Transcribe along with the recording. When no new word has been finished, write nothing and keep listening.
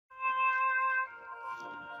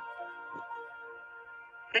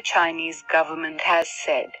The Chinese government has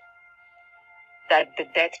said that the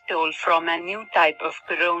death toll from a new type of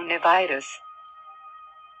coronavirus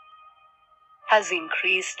has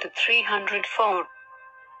increased to 304.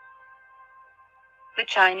 The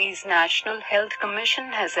Chinese National Health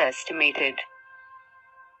Commission has estimated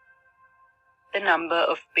the number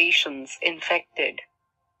of patients infected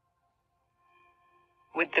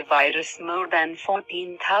with the virus more than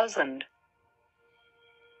 14,000.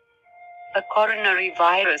 A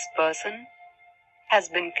coronavirus person has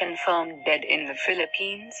been confirmed dead in the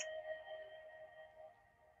Philippines.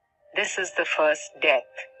 This is the first death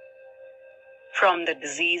from the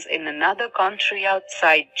disease in another country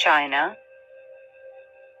outside China.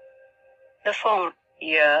 The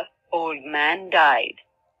 4-year-old man died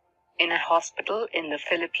in a hospital in the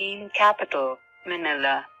Philippine capital,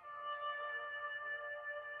 Manila.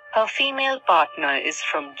 Her female partner is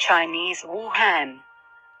from Chinese Wuhan.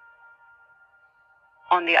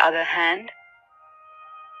 On the other hand,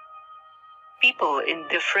 people in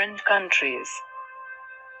different countries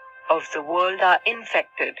of the world are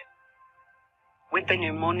infected with the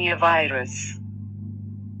pneumonia virus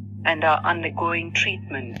and are undergoing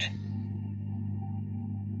treatment.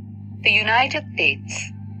 The United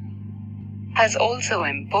States has also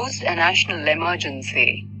imposed a national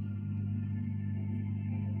emergency.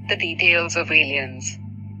 The details of aliens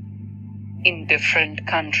in different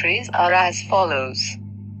countries are as follows.